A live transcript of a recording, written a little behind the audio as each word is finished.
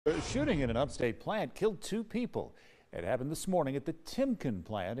A shooting in an upstate plant killed 2 people. It happened this morning at the Timken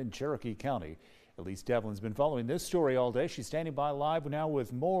plant in Cherokee County. Elise Devlin's been following this story all day. She's standing by live now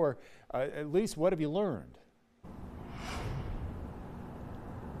with more. Elise, what have you learned?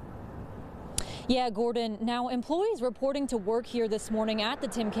 Yeah, Gordon. Now, employees reporting to work here this morning at the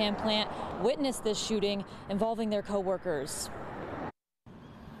Timken plant witnessed this shooting involving their coworkers.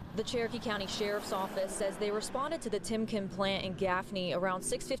 The Cherokee County Sheriff's Office says they responded to the Timken plant in Gaffney around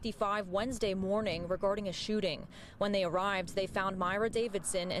 6:55 Wednesday morning regarding a shooting. When they arrived, they found Myra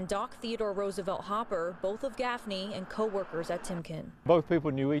Davidson and Doc Theodore Roosevelt Hopper, both of Gaffney and co-workers at Timken. Both people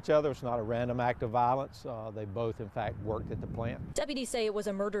knew each other. It's not a random act of violence. They both, in fact, worked at the plant. Deputies say it was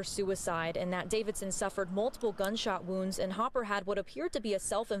a murder-suicide and that Davidson suffered multiple gunshot wounds and Hopper had what appeared to be a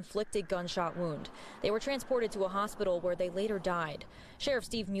self-inflicted gunshot wound. They were transported to a hospital where they later died. Sheriff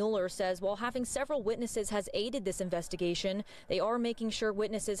Steve Mueller says while having several witnesses has aided this investigation, they are making sure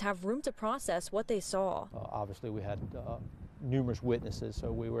witnesses have room to process what they saw. Obviously, we had numerous witnesses,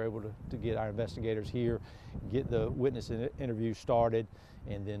 so we were able to get our investigators here, get the witness interviews started,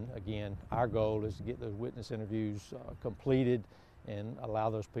 and then again, our goal is to get those witness interviews completed and allow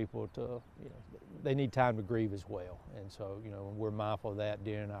those people to, they need time to grieve as well. And so, we're mindful of that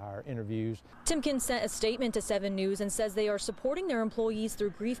during our interviews. Timken sent a statement to 7 News and says they are supporting their employees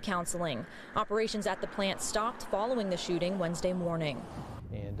through grief counseling. Operations at the plant stopped following the shooting Wednesday morning.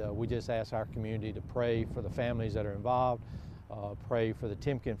 And we just ask our community to pray for the families that are involved, pray for the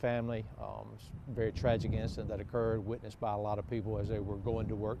Timken family. It's a very tragic incident that occurred, witnessed by a lot of people as they were going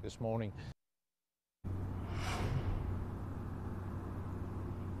to work this morning.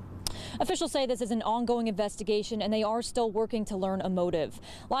 Officials say this is an ongoing investigation and they are still working to learn a motive.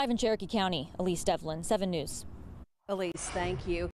 Live in Cherokee County, Elise Devlin, 7 News. Elise, thank you.